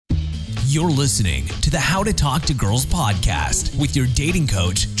You're listening to the How to Talk to Girls podcast with your dating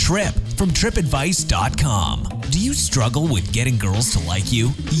coach, Trip, from tripadvice.com. Do you struggle with getting girls to like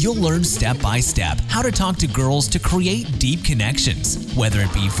you? You'll learn step by step how to talk to girls to create deep connections, whether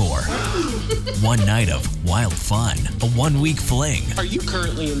it be for one night of wild fun, a 1-week fling, Are you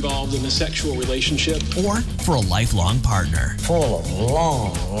currently involved in a sexual relationship? or for a lifelong partner. Full of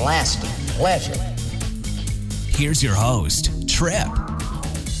long-lasting pleasure. Here's your host, Trip.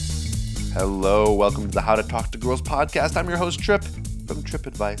 Hello, welcome to the How to Talk to Girls podcast. I'm your host, Trip, from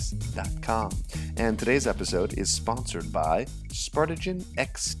tripadvice.com. And today's episode is sponsored by Spartagen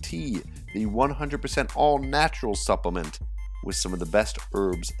XT, the 100% all-natural supplement with some of the best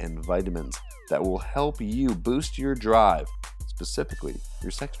herbs and vitamins that will help you boost your drive, specifically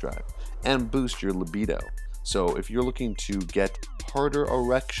your sex drive, and boost your libido. So if you're looking to get harder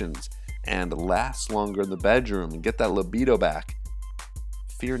erections and last longer in the bedroom and get that libido back,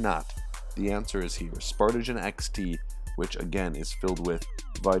 fear not. The answer is here. Spartagen XT, which again is filled with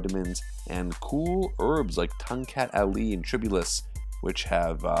vitamins and cool herbs like Tongkat Ali and Tribulus, which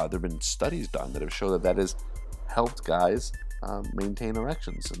have there have been studies done that have shown that has helped guys maintain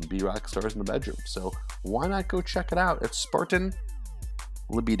erections and be rock stars in the bedroom. So why not go check it out at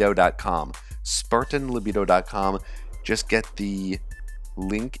SpartanLibido.com. SpartanLibido.com. Just get the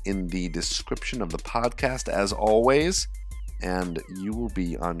link in the description of the podcast as always, and you will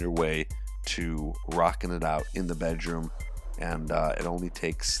be on your way to rocking it out in the bedroom. And it only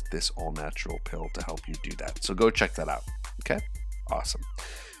takes this all-natural pill to help you do that. So go check that out. Okay? Awesome.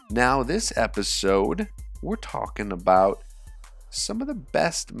 Now, this episode, we're talking about some of the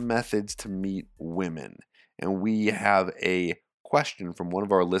best methods to meet women. And we have a question from one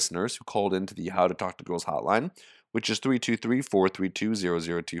of our listeners who called into the How to Talk to Girls hotline, which is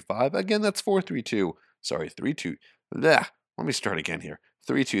 323-432-0025. Again, that's 32. Let me start again here.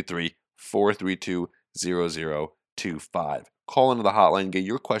 323-432-0025. Call into the hotline, get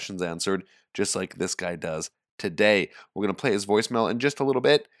your questions answered, just like this guy does today. We're going to play his voicemail in just a little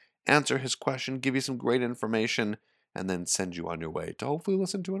bit, answer his question, give you some great information, and then send you on your way to hopefully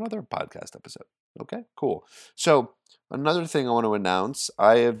listen to another podcast episode. Okay, cool. So another thing I want to announce,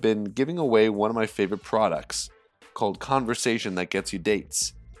 I have been giving away one of my favorite products called Conversation That Gets You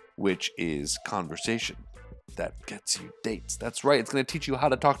Dates, which is conversation that gets you dates. That's right. It's going to teach you how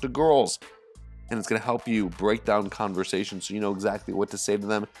to talk to girls, and it's going to help you break down conversations so you know exactly what to say to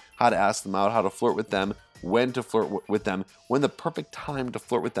them, how to ask them out, how to flirt with them, when to flirt with them, when the perfect time to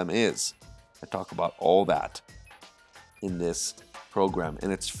flirt with them is. I talk about all that in this program,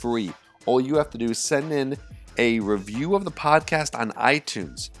 and it's free. All you have to do is send in a review of the podcast on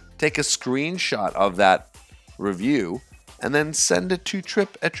iTunes. Take a screenshot of that review and then send it to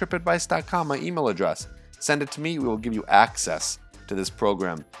trip@tripadvice.com, my email address. Send it to me. We will give you access to this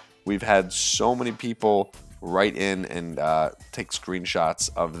program. We've had so many people write in and take screenshots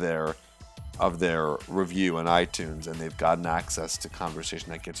of their review on iTunes, and they've gotten access to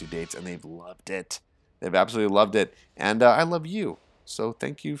Conversation That Gets You Dates, and they've loved it. They've absolutely loved it, and I love you. So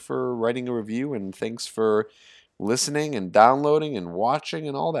thank you for writing a review, and thanks for listening and downloading and watching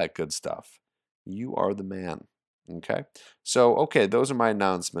and all that good stuff. You are the man. Okay? So, okay, those are my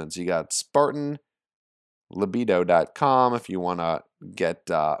announcements. You got SpartanLibido.com if you want to get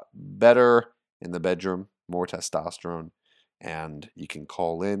better in the bedroom, more testosterone. And you can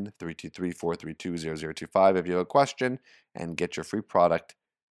call in 323-432-0025 if you have a question and get your free product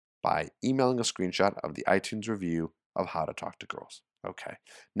by emailing a screenshot of the iTunes review of How to Talk to Girls. Okay,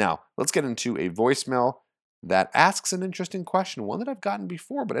 now let's get into a voicemail that asks an interesting question, one that I've gotten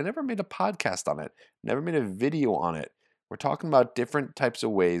before, but I never made a podcast on it, never made a video on it. We're talking about different types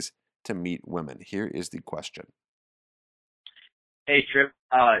of ways to meet women. Here is the question. Hey, Trip.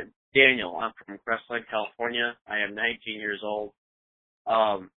 Daniel, I'm from Crestline, California. I am 19 years old.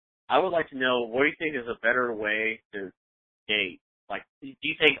 I would like to know, what do you think is a better way to date? Like, do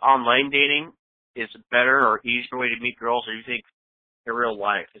you think online dating is a better or easier way to meet girls, or do you think in real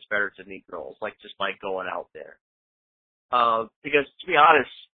life it's better to meet girls, like just by going out there? Because to be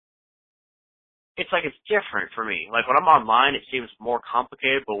honest, it's different for me. Like when I'm online, it seems more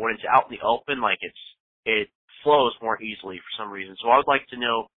complicated, but when it's out in the open, it flows more easily for some reason. So I would like to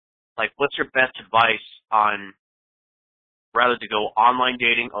know, what's your best advice on rather to go online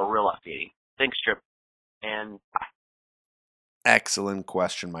dating or real life dating? Thanks, Trip, and bye. Excellent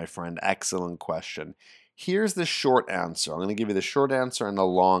question, my friend. Excellent question. Here's the short answer. I'm going to give you the short answer and the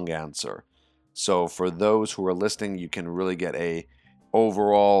long answer. So for those who are listening, you can really get a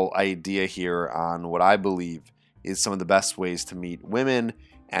overall idea here on what I believe is some of the best ways to meet women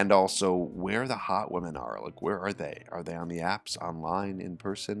and also where the hot women are. Like, where are they? Are they on the apps, online, in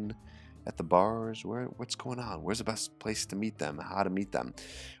person? at the bars? What's going on? Where's the best place to meet them? How to meet them?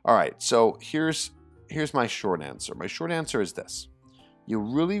 All right, so here's my short answer. My short answer is this. You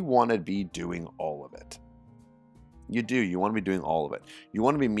really want to be doing all of it. You do. You want to be doing all of it. You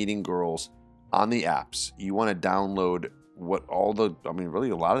want to be meeting girls on the apps. You want to download really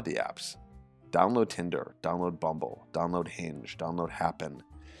a lot of the apps. Download Tinder, download Bumble, download Hinge, download Happen.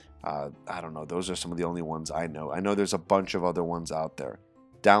 I don't know. Those are some of the only ones I know. I know there's a bunch of other ones out there.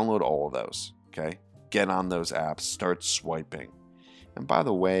 Download all of those, okay? Get on those apps. Start swiping. And by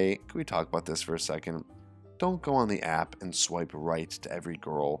the way, can we talk about this for a second? Don't go on the app and swipe right to every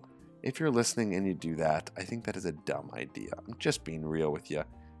girl. If you're listening and you do that, I think that is a dumb idea. I'm just being real with you.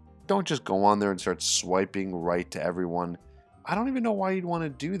 Don't just go on there and start swiping right to everyone. I don't even know why you'd want to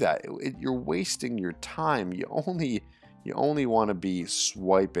do that. You're wasting your time. You only want to be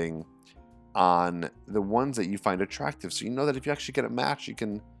swiping on the ones that you find attractive. So you know that if you actually get a match, you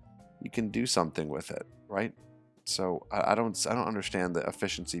can do something with it, right? So I don't understand the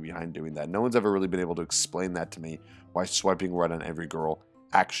efficiency behind doing that. No one's ever really been able to explain that to me, why swiping right on every girl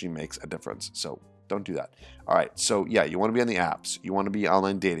actually makes a difference. So don't do that. All right. So yeah, you want to be on the apps. You want to be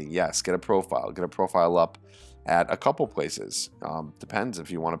online dating. Yes. Get a profile up at a couple places. Depends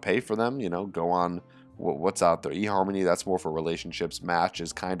if you want to pay for them, go on what's out there. eHarmony, that's more for relationships. Match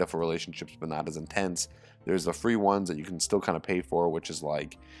is kind of for relationships, but not as intense. There's the free ones that you can still kind of pay for, which is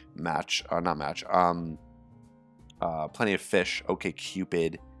like Plenty of Fish,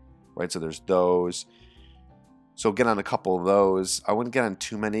 OkCupid, right? So there's those. So get on a couple of those. I wouldn't get on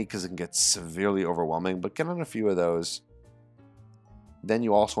too many because it can get severely overwhelming, but get on a few of those. Then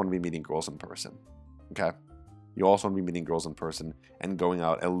you also want to be meeting girls in person, okay? You also want to be meeting girls in person and going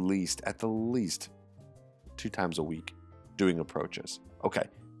out at the least 2 times a week doing approaches. Okay,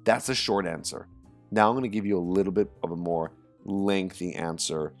 that's a short answer. Now I'm going to give you a little bit of a more lengthy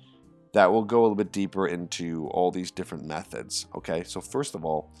answer that will go a little bit deeper into all these different methods. Okay, so first of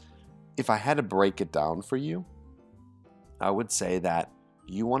all, if I had to break it down for you, I would say that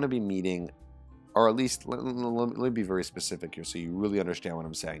you want to be meeting, or at least let me be very specific here so you really understand what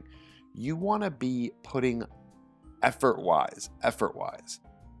I'm saying. You want to be putting effort-wise,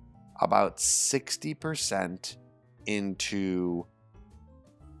 about 60% into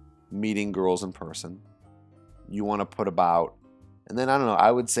meeting girls in person. You want to put about, and then I don't know,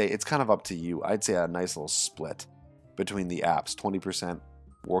 I would say it's kind of up to you. I'd say a nice little split between the apps. 20%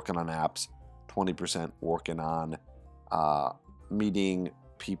 working on apps, 20% working on meeting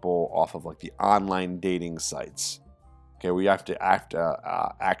people off of like the online dating sites. Okay, we have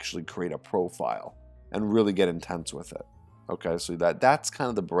to actually create a profile and really get intense with it. Okay, so that's kind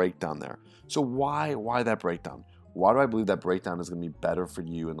of the breakdown there. So why that breakdown? Why do I believe that breakdown is going to be better for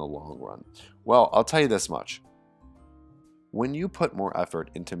you in the long run? Well, I'll tell you this much. When you put more effort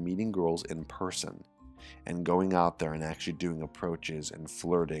into meeting girls in person and going out there and actually doing approaches and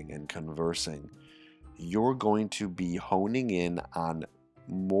flirting and conversing, you're going to be honing in on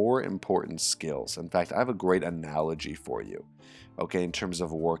more important skills. In fact, I have a great analogy for you, okay, in terms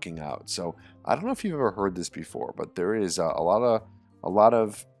of working out. So I don't know if you've ever heard this before, but there is a lot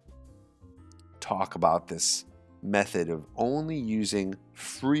of talk about this method of only using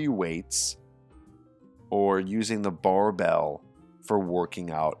free weights or using the barbell for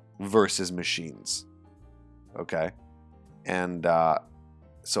working out versus machines. Okay? And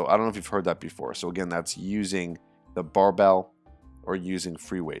so I don't know if you've heard that before. So again, that's using the barbell or using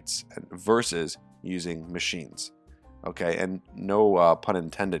free weights versus using machines. Okay? And no pun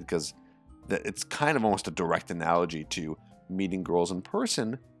intended, because it's kind of almost a direct analogy to meeting girls in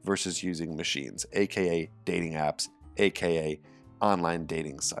person versus using machines, aka dating apps, aka online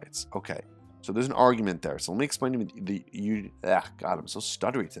dating sites. Okay, so there's an argument there. So let me explain to you. God, I'm so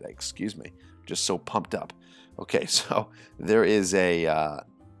stuttery today. Excuse me. Just so pumped up. Okay, so there is the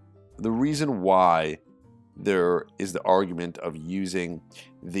reason why there is the argument of using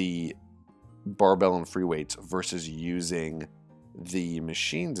the barbell and free weights versus using the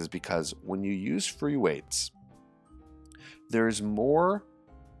machines is because when you use free weights, there's more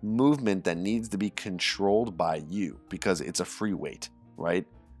movement that needs to be controlled by you because it's a free weight, right?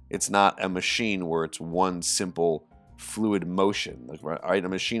 It's not a machine where it's one simple fluid motion. Like, right? A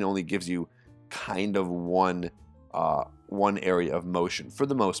machine only gives you kind of one area of motion for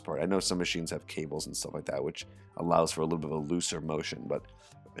the most part. I know some machines have cables and stuff like that, which allows for a little bit of a looser motion, but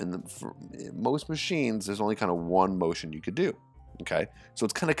for most machines, there's only kind of one motion you could do. Okay, so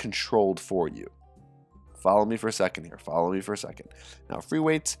it's kind of controlled for you. Follow me for a second here. Now, free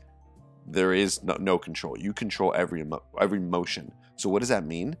weights, there is no control. You control every motion. So what does that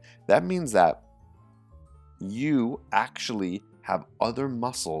mean? That means that you actually have other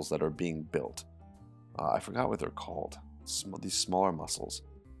muscles that are being built. I forgot what they're called. These smaller muscles.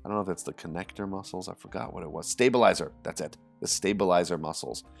 I don't know if it's the connector muscles. I forgot what it was. Stabilizer. That's it. The stabilizer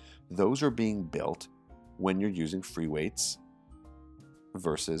muscles. Those are being built when you're using free weights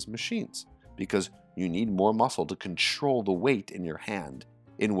versus machines, because you need more muscle to control the weight in your hand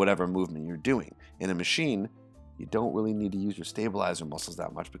in whatever movement you're doing. In a machine, you don't really need to use your stabilizer muscles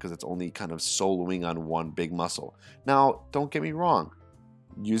that much because it's only kind of soloing on one big muscle. Now, don't get me wrong.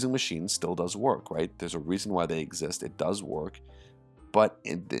 Using machines still does work, right? There's a reason why they exist. It does work. But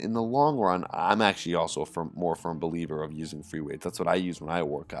in the long run, I'm actually also a more firm believer of using free weights. That's what I use when I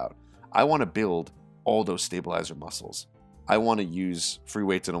work out. I want to build all those stabilizer muscles. I want to use free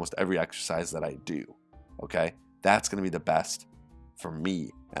weights in almost every exercise that I do. Okay? That's going to be the best for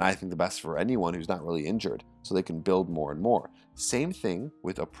me. And I think the best for anyone who's not really injured, so they can build more and more. Same thing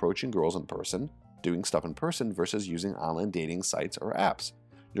with approaching girls in person, doing stuff in person versus using online dating sites or apps.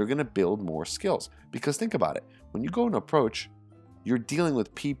 You're going to build more skills. Because think about it. When you go and approach, you're dealing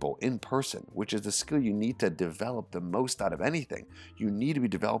with people in person, which is the skill you need to develop the most out of anything. You need to be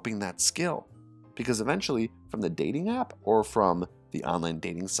developing that skill. Because eventually, from the dating app or from the online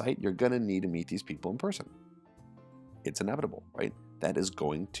dating site, you're going to need to meet these people in person. It's inevitable, right? That is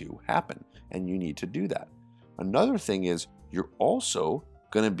going to happen, and you need to do that. Another thing is you're also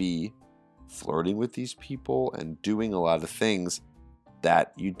going to be flirting with these people and doing a lot of things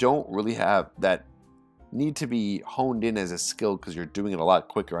that you don't really have, that need to be honed in as a skill because you're doing it a lot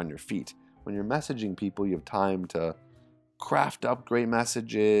quicker on your feet. When you're messaging people, you have time to craft up great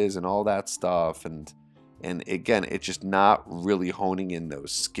messages and all that stuff. And again, it's just not really honing in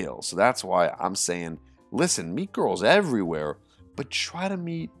those skills. So that's why I'm saying, listen, meet girls everywhere, but try to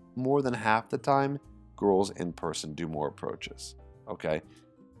meet more than half the time girls in person. Do more approaches. Okay?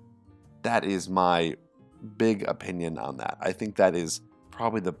 That is my big opinion on that. I think that is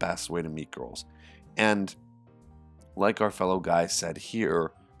probably the best way to meet girls. And like our fellow guy said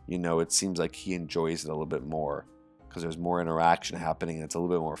here, it seems like he enjoys it a little bit more because there's more interaction happening and it's a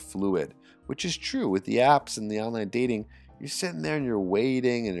little bit more fluid, which is true with the apps and the online dating. You're sitting there and you're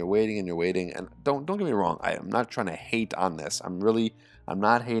waiting and you're waiting and you're waiting. And don't get me wrong, I am not trying to hate on this. I'm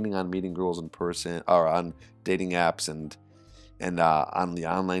not hating on meeting girls in person or on dating apps and on the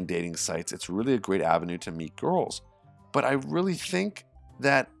online dating sites. It's really a great avenue to meet girls. But I really think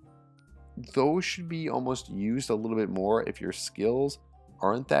that those should be almost used a little bit more if your skills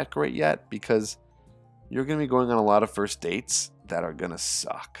aren't that great yet, because you're going to be going on a lot of first dates that are going to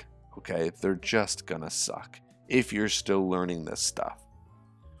suck. Okay? They're just going to suck if you're still learning this stuff,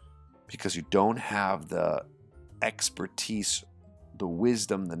 because you don't have the expertise, the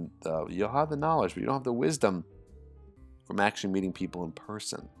wisdom, you'll have the knowledge, but you don't have the wisdom from actually meeting people in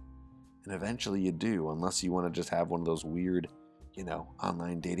person. And eventually you do, unless you want to just have one of those weird,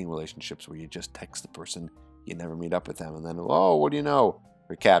 online dating relationships where you just text the person, you never meet up with them, and then, oh, what do you know?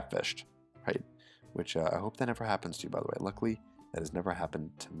 You're catfished, right? Which I hope that never happens to you, by the way. Luckily, that has never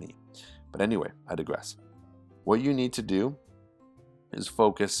happened to me. But anyway, I digress. What you need to do is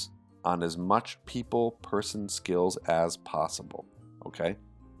focus on as much person skills as possible, okay?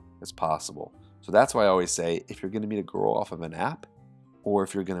 As possible. So that's why I always say, if you're going to meet a girl off of an app, or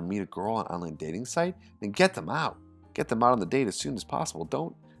if you're going to meet a girl on an online dating site, then get them out. Get them out on the date as soon as possible.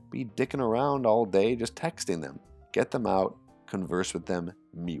 Don't be dicking around all day just texting them. Get them out, converse with them,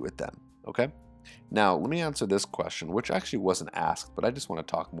 meet with them, okay? Now, let me answer this question, which actually wasn't asked, but I just want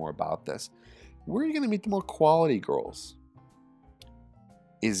to talk more about this. Where are you going to meet the more quality girls?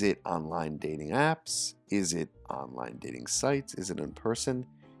 Is it online dating apps? Is it online dating sites? Is it in person?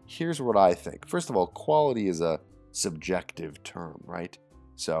 Here's what I think. First of all, quality is a subjective term, right?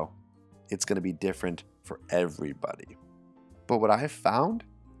 So it's going to be different for everybody. But what I've found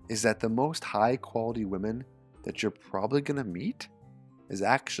is that the most high quality women that you're probably going to meet is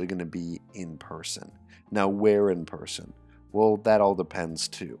actually going to be in person. Now, where in person? Well, that all depends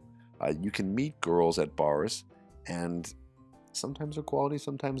too. You can meet girls at bars, and sometimes they're quality,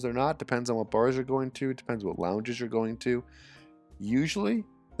 sometimes they're not. Depends on what bars you're going to, depends what lounges you're going to. Usually,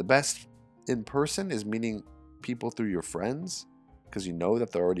 the best in person is meeting people through your friends, because you know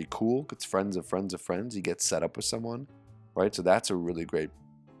that they're already cool. It's friends of friends of friends. You get set up with someone, right? So that's a really great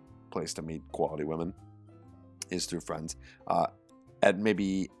place to meet quality women, is through friends. At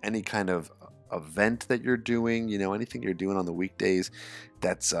maybe any kind of event that you're doing, anything you're doing on the weekdays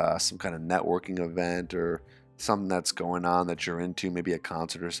that's some kind of networking event or something that's going on that you're into, maybe a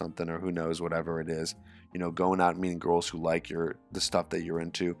concert or something, or who knows, whatever it is. Going out and meeting girls who like the stuff that you're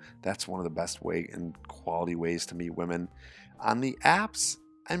into. That's one of the best way and quality ways to meet women. On the apps,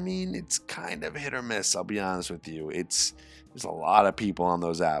 I mean, it's kind of hit or miss, I'll be honest with you. There's a lot of people on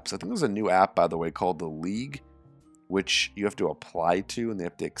those apps. I think there's a new app, by the way, called The League, which you have to apply to, and they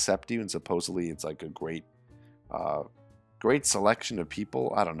have to accept you, and supposedly it's like a great selection of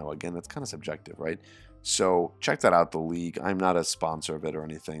people. I don't know. Again, that's kind of subjective, right? So check that out, The League. I'm not a sponsor of it or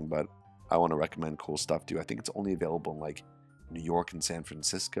anything, but I want to recommend cool stuff to you. I think it's only available in like New York and San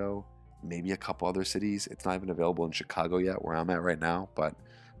Francisco, maybe a couple other cities. It's not even available in Chicago yet, where I'm at right now. But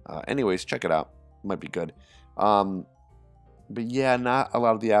anyways, check it out. It might be good. But yeah, not a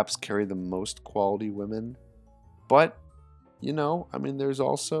lot of the apps carry the most quality women. But, you know, I mean, there's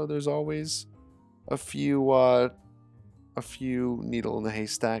always a few needle in the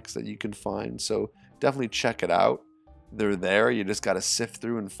haystacks that you can find. So definitely check it out. They're there. You just got to sift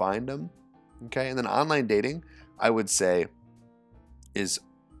through and find them. Okay. And then online dating, I would say, is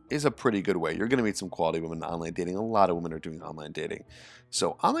a pretty good way. You're going to meet some quality women in online dating. A lot of women are doing online dating.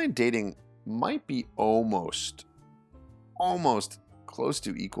 So online dating might be almost close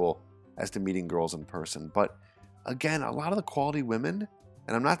to equal as to meeting girls in person. But again, a lot of the quality women,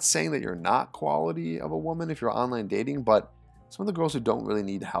 and I'm not saying that you're not quality of a woman if you're online dating, but some of the girls who don't really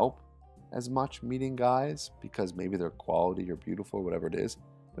need help as much meeting guys because maybe they're quality or beautiful or whatever it is,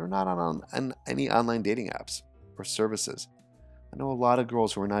 they're not on any online dating apps or services. I know a lot of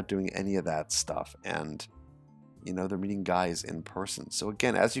girls who are not doing any of that stuff, and you know, they're meeting guys in person. So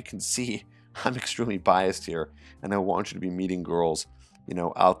again, as you can see, I'm extremely biased here, and I want you to be meeting girls, you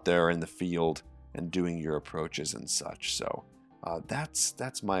know, out there in the field and doing your approaches and such. So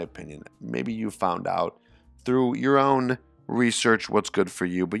that's my opinion. Maybe you found out through your own research what's good for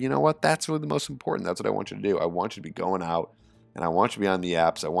you, but you know what? That's really the most important. That's what I want you to do. I want you to be going out, and I want you to be on the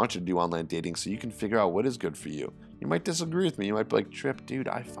apps. I want you to do online dating so you can figure out what is good for you. You might disagree with me. You might be like, Trip, dude,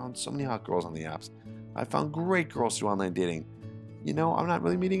 I found so many hot girls on the apps. I found great girls through online dating. You know, I'm not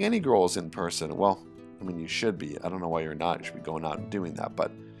really meeting any girls in person. Well, I mean, you should be. I don't know why you're not. You should be going out and doing that.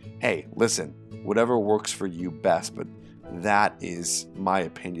 But hey, listen, whatever works for you best. But that is my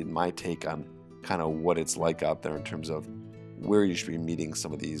opinion, my take on kind of what it's like out there in terms of where you should be meeting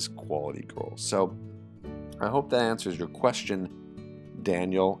some of these quality girls. So I hope that answers your question,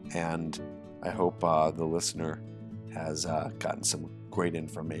 Daniel, and I hope the listener has gotten some great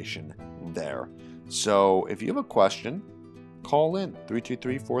information there. So if you have a question, call in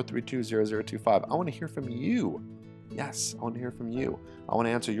 323-432-0025. I want to hear from you. Yes, I want to hear from you. I want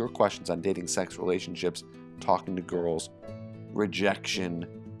to answer your questions on dating, sex, relationships, talking to girls, rejection,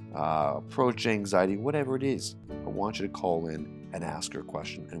 approach anxiety, whatever it is. I want you to call in and ask your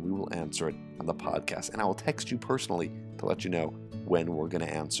question, and we will answer it on the podcast. And I will text you personally to let you know when we're going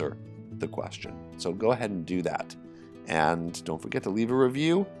to answer the question. So go ahead and do that. And don't forget to leave a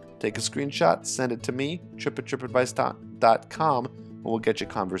review, take a screenshot, send it to me, trip@tripadvice.com, and we'll get you a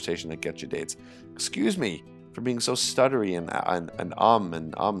conversation that gets you dates. Excuse me for being so stuttery and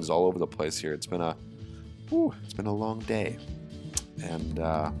ums all over the place here. It's been a long day, and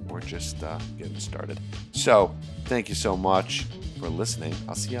we're just getting started. So thank you so much for listening.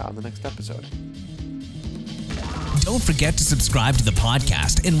 I'll see you on the next episode. Don't forget to subscribe to the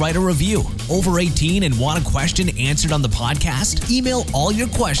podcast and write a review. Over 18 and want a question answered on the podcast? Email all your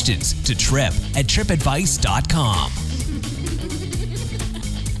questions to trip@tripadvice.com.